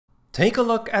Take a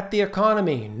look at the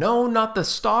economy. No, not the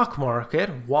stock market.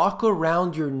 Walk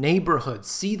around your neighborhood.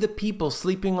 See the people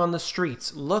sleeping on the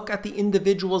streets. Look at the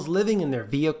individuals living in their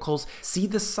vehicles. See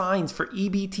the signs for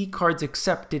EBT cards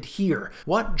accepted here.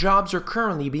 What jobs are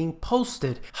currently being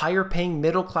posted? Higher paying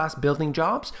middle class building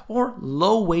jobs or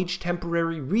low wage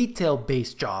temporary retail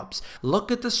based jobs?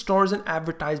 Look at the stores and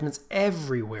advertisements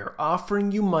everywhere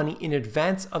offering you money in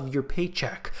advance of your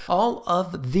paycheck. All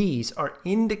of these are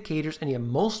indicators, and yet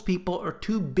most people are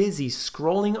too busy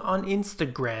scrolling on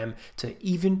Instagram to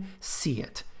even see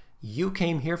it. You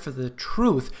came here for the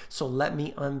truth, so let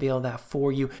me unveil that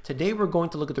for you. Today we're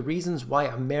going to look at the reasons why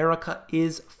America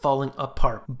is falling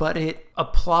apart, but it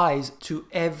applies to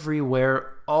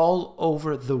everywhere, all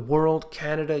over the world: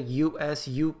 Canada, US,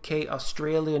 UK,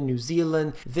 Australia, New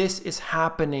Zealand. This is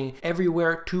happening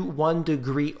everywhere to one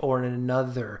degree or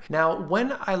another. Now,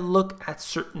 when I look at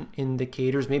certain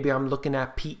indicators, maybe I'm looking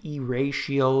at PE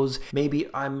ratios, maybe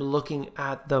I'm looking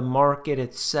at the market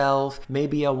itself,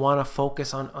 maybe I want to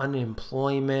focus on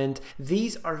unemployment.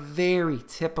 These are very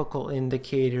typical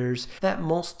indicators that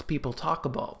most people talk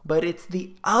about, but it's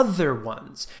the other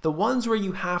ones, the ones where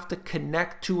you have to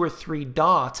connect 2 or 3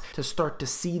 dots to start to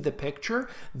see the picture.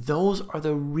 Those are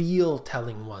the real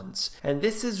telling ones. And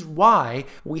this is why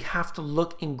we have to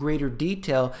look in greater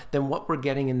detail than what we're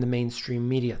getting in the mainstream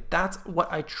media. That's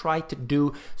what I try to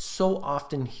do so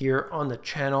often here on the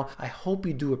channel. I hope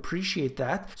you do appreciate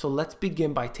that. So let's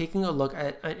begin by taking a look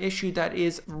at an issue that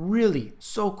is really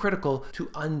so critical to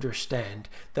understand.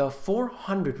 The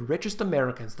 400 richest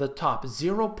Americans, the top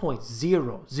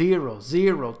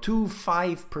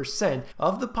 0.00025%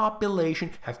 of the population,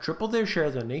 have tripled their share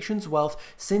of the nation's wealth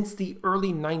since the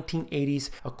early 1980s,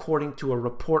 according to a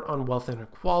report on wealth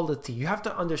inequality. You have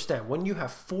to understand, when you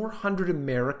have 400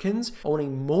 Americans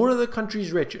owning more of the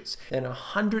country's riches than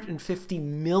 150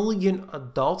 million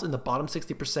adults in the bottom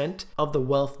 60% of the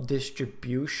wealth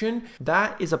distribution,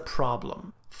 that is a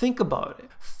problem. Think about it.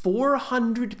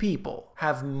 400 people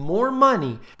have more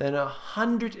money than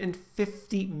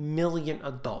 150 million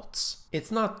adults.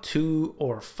 It's not 2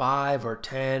 or 5 or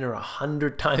 10 or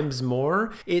 100 times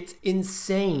more. It's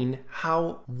insane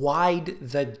how wide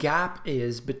the gap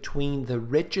is between the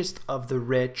richest of the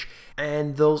rich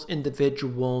and those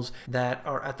individuals that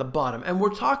are at the bottom. And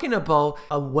we're talking about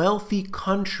a wealthy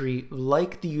country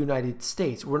like the United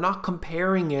States. We're not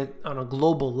comparing it on a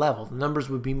global level. The numbers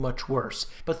would be much worse.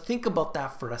 But think about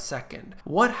that for a second.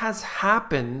 What has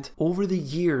happened over the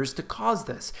years to cause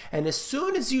this? And as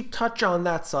soon as you touch on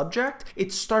that subject,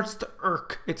 it starts to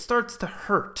irk. It starts to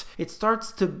hurt. It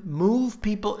starts to move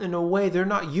people in a way they're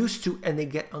not used to, and they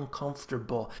get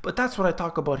uncomfortable. But that's what I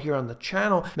talk about here on the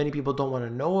channel. Many people don't want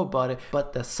to know about it,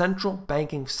 but the central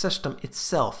banking system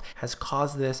itself has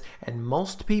caused this, and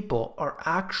most people are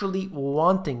actually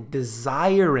wanting,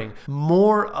 desiring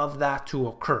more of that to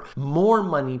occur. More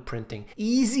money printing,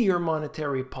 easier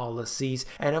monetary policies,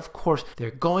 and of course, they're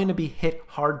going to be hit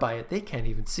hard by it. They can't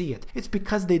even see it. It's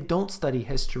because they don't study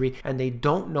history and they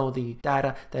don't know the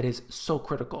data that is so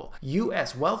critical.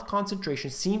 US wealth concentration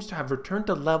seems to have returned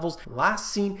to levels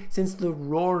last seen since the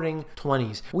roaring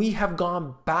 20s. We have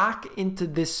gone back into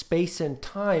this space and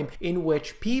time in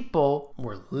which people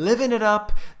were living it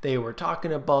up. They were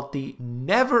talking about the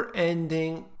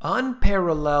never-ending,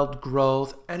 unparalleled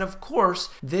growth, and of course,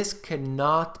 this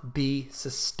cannot be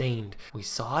sustained. We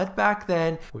saw it back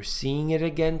then. We're seeing it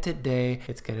again today.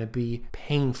 It's going to be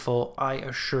painful, I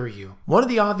assure you. One of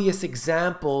the obvious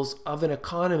examples of an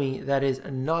economy that is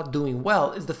not doing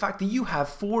well is the fact that you have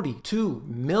 42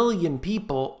 million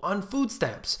people on food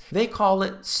stamps. They call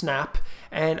it SNAP.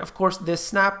 And of course, this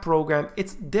SNAP program,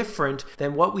 it's different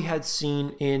than what we had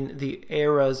seen in the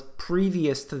eras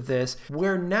previous to this,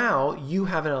 where now you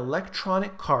have an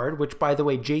electronic card, which, by the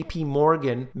way, JP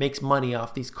Morgan makes money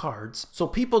off these cards. So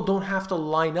people don't have to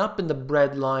line up in the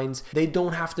bread lines. They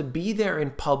don't have to be there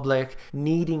in public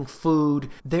needing food.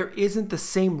 There isn't the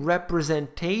same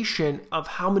representation of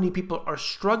how many people are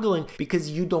struggling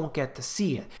because you don't get to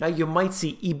see it. Now, you might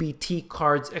see EBT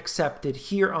cards accepted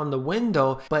here on the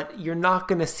window, but you're not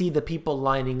going to see the people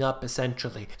lining up,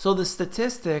 essentially. So the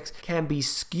statistics can be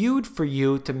skewed for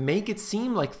you to make it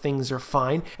seem like things are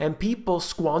fine, and people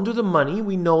squander the money.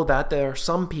 We know that there are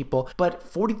some people, but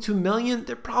 42 million,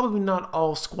 they're probably not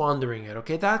all squandering it,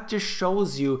 okay? That just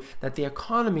shows you that the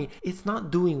economy is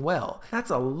not doing well. That's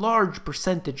a large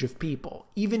percentage of people.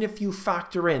 Even if you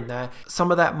factor in that some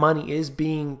of that money is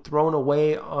being thrown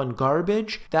away on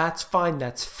garbage, that's fine,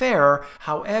 that's fair.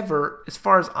 However, as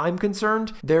far as I'm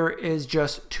concerned, there is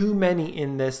just too many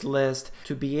in this list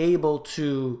to be able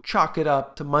to chalk it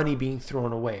up to money being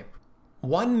thrown away.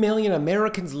 1 million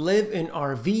Americans live in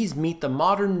RVs, meet the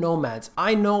modern nomads.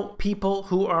 I know people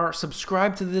who are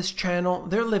subscribed to this channel,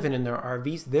 they're living in their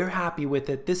RVs, they're happy with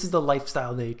it, this is the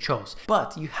lifestyle they chose.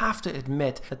 But you have to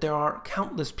admit that there are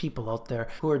countless people out there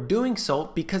who are doing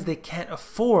so because they can't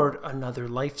afford another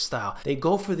lifestyle. They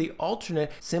go for the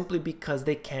alternate simply because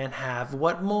they can't have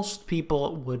what most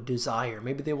people would desire.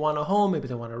 Maybe they want a home, maybe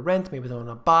they want to rent, maybe they want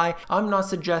to buy. I'm not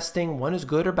suggesting one is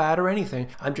good or bad or anything.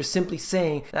 I'm just simply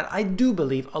saying that I do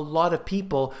believe a lot of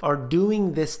people are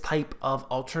doing this type of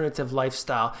alternative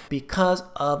lifestyle because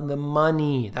of the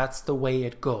money. That's the way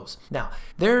it goes. Now,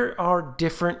 there are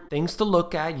different things to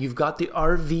look at. You've got the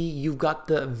RV, you've got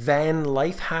the van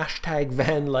life, hashtag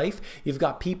van life. You've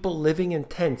got people living in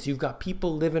tents, you've got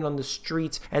people living on the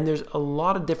streets, and there's a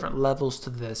lot of different levels to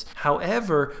this.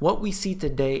 However, what we see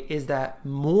today is that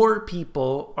more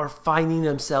people are finding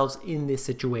themselves in this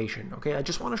situation. Okay, I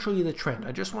just want to show you the trend.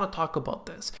 I just want to talk about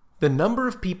this. The number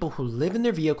of people who live in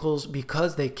their vehicles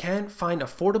because they can't find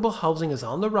affordable housing is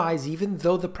on the rise, even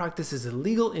though the practice is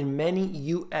illegal in many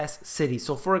US cities.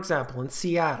 So for example, in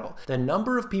Seattle, the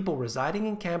number of people residing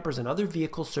in campers and other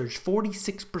vehicles surged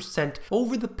 46%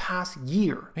 over the past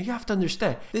year. Now you have to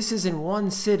understand, this is in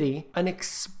one city, an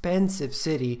expensive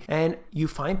city, and you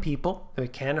find people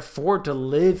that can't afford to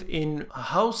live in a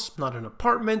house, not an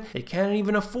apartment. They can't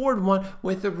even afford one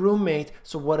with a roommate.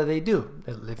 So what do?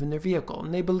 They live in their vehicle,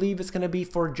 and they believe it's going to be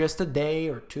for just a day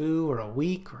or two or a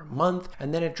week or a month,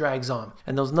 and then it drags on,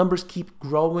 and those numbers keep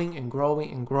growing and growing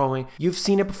and growing. You've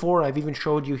seen it before. I've even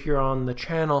showed you here on the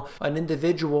channel an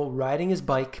individual riding his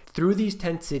bike through these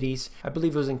tent cities. I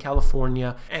believe it was in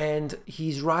California, and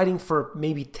he's riding for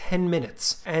maybe 10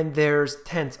 minutes, and there's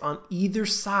tents on either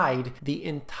side the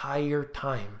entire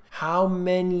time. How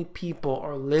many people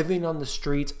are living on the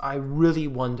streets? I really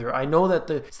wonder. I know that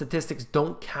the statistics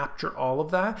don't capture all of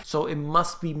that, so it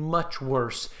must be much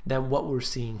worse than what we're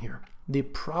seeing here. The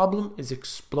problem is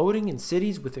exploding in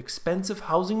cities with expensive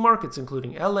housing markets,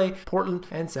 including LA, Portland,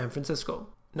 and San Francisco.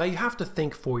 Now you have to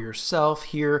think for yourself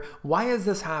here, why is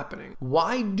this happening?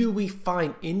 Why do we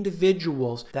find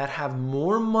individuals that have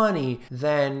more money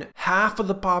than half of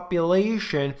the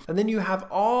population, and then you have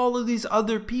all of these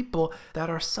other people that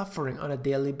are suffering on a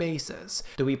daily basis?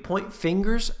 Do we point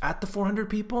fingers at the 400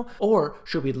 people, or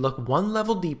should we look one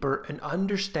level deeper and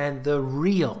understand the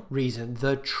real reason,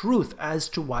 the truth as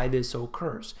to why this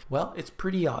occurs? Well, it's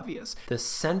pretty obvious. The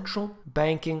central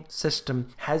banking system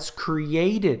has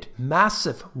created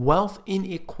massive wealth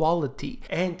inequality,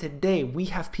 and today we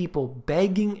have people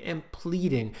begging and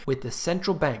pleading with the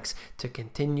central banks to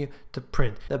continue to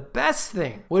print. The best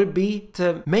thing would be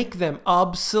to make them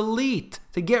obsolete,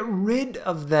 to get rid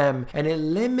of them and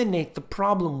eliminate the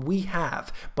problem we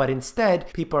have. But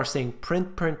instead, people are saying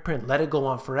print, print, print, let it go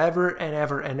on forever and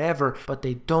ever and ever, but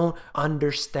they don't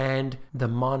understand the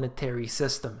monetary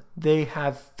system. They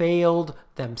have failed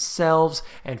themselves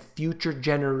and future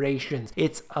generations.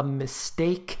 It's a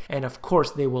mistake, and of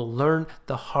course they will learn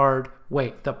the hard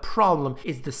way. The problem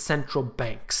is the central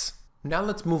banks. Now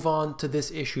let's move on to this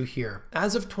issue here.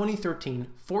 As of 2013,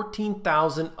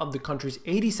 14,000 of the country's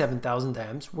 87,000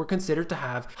 dams were considered to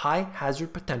have high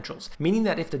hazard potentials, meaning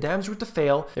that if the dams were to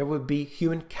fail, there would be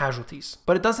human casualties.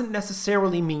 But it doesn't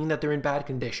necessarily mean that they're in bad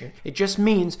condition. It just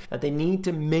means that they need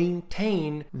to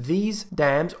maintain these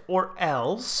dams, or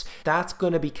else that's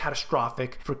going to be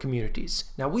catastrophic for communities.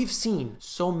 Now we've seen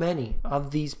so many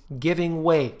of these giving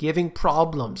way, giving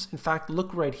problems. In fact,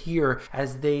 look right here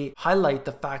as they highlight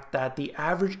the fact that the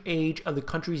average age of the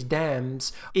country's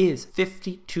dams is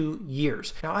 52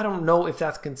 years. Now, I don't know if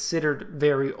that's considered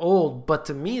very old, but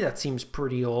to me, that seems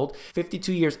pretty old.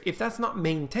 52 years, if that's not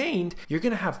maintained, you're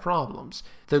going to have problems.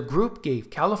 The group gave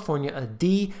California a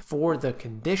D for the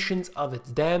conditions of its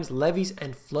dams, levees,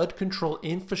 and flood control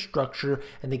infrastructure,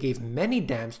 and they gave many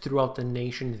dams throughout the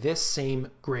nation this same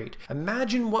grade.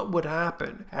 Imagine what would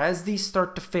happen as these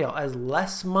start to fail, as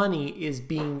less money is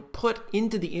being put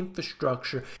into the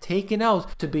infrastructure, taken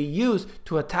out to be used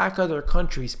to attack other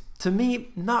countries. To me,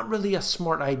 not really a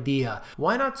smart idea.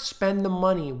 Why not spend the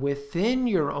money within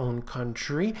your own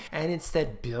country and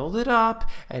instead build it up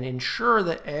and ensure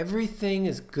that everything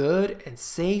is good and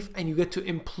safe, and you get to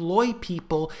employ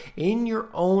people in your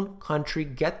own country,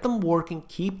 get them working,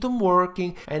 keep them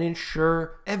working, and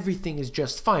ensure everything is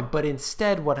just fine. But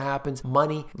instead, what happens?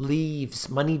 Money leaves,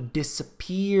 money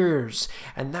disappears,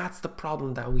 and that's the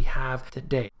problem that we have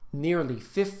today. Nearly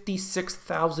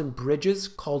 56,000 bridges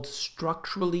called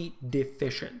structurally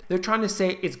deficient. They're trying to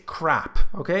say it's crap,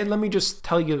 okay? Let me just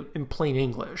tell you in plain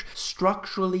English.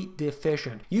 Structurally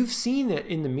deficient. You've seen it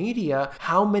in the media,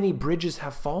 how many bridges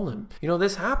have fallen. You know,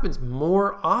 this happens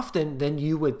more often than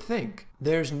you would think.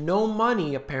 There's no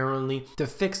money apparently to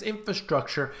fix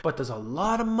infrastructure, but there's a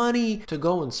lot of money to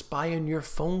go and spy on your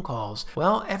phone calls.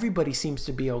 Well, everybody seems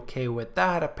to be okay with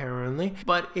that apparently,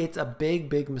 but it's a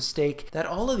big mistake that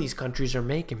all of these countries are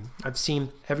making. I've seen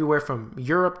everywhere from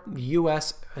Europe, the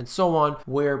US, and so on,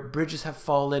 where bridges have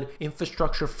fallen,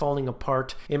 infrastructure falling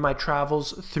apart. In my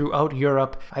travels throughout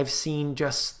Europe, I've seen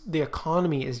just the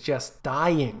economy is just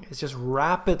dying. It's just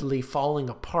rapidly falling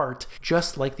apart,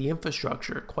 just like the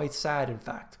infrastructure. Quite sad, in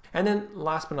fact. And then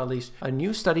last but not least, a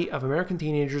new study of American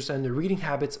teenagers and their reading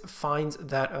habits finds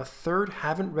that a third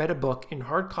haven't read a book in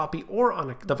hard copy or on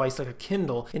a device like a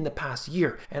Kindle in the past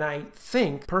year. And I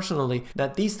think personally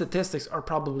that these statistics are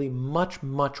probably much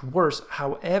worse.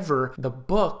 However, the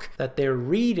book that they're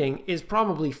reading is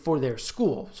probably for their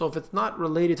school. So if it's not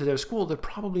related to their school, they're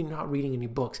probably not reading any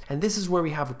books. And this is where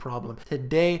we have a problem.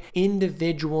 Today,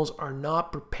 individuals are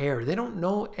not prepared. They don't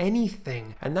know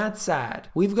anything. And that's sad.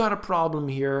 We've got a problem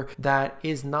here that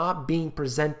is not being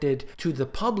presented to the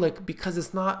public because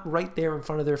it's not right there in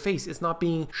front of their face. It's not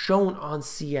being shown on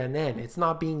CNN. It's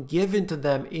not being given to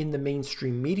them in the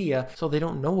mainstream media, so they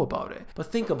don't know about it.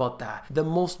 But think about that. The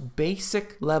most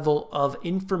basic level of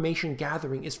information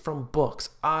gathering is from books.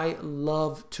 I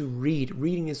love to read.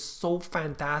 Reading is so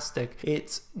fantastic.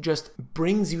 It just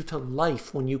brings you to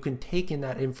life when you can take in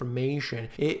that information.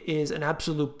 It is an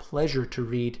absolute pleasure to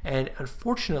read. And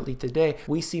unfortunately today,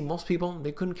 we see most people,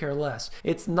 they couldn't care less.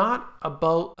 It's not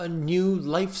about a new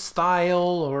lifestyle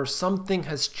or something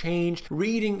has changed.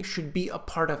 Reading should be a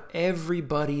part of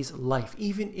everybody's life.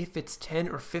 Even if it's 10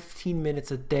 or 15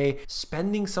 minutes a day,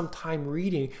 spending some time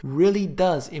reading really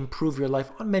does improve your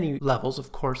life on many levels,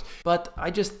 of course. But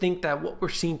I just think that what we're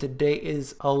seeing today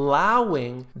is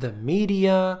allowing the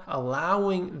media,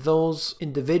 allowing those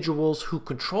individuals who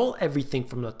control everything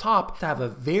from the top to have a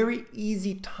very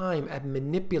easy time at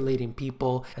manipulating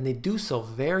people, and they do so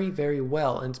very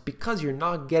well. And it's because you're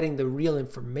not getting the real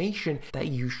information that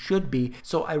you should be.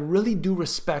 So I really do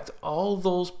respect all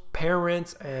those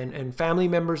parents and family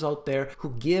members out there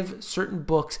who give certain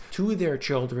books to their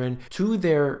children, to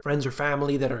their friends or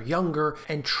family that are younger,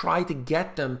 and try to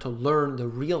get them to learn the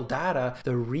real data,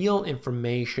 the real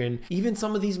information, even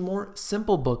some of these more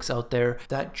simple books out there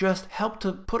that just help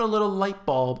to put a little light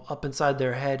bulb up inside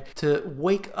their head to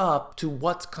wake up to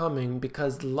what's coming,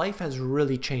 because life has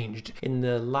really changed in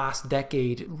the last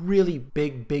decade. Really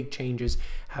big changes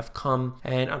have come,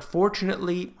 and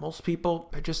unfortunately most people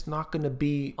are just not going to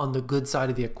be on the good side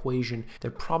of the equation. They're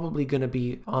probably going to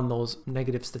be on those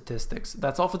negative statistics.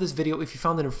 That's all for this video. If you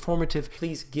found it informative,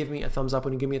 please give me a thumbs up.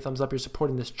 When you give me a thumbs up, you're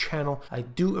supporting this channel. I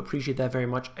do appreciate that very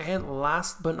much. And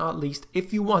last but not least,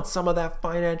 if you want some of that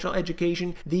financial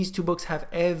education, these two books have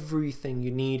everything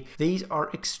you need. These are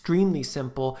extremely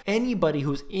simple. Anybody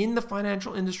who's in the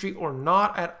financial industry or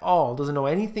not at all, doesn't know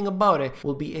anything about it,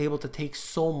 will be able to take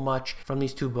so much from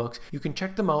these two books. You can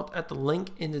check them out at the link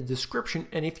in the description,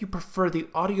 and if you prefer the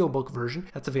audiobook version,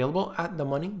 that's available at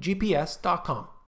themoneygps.com.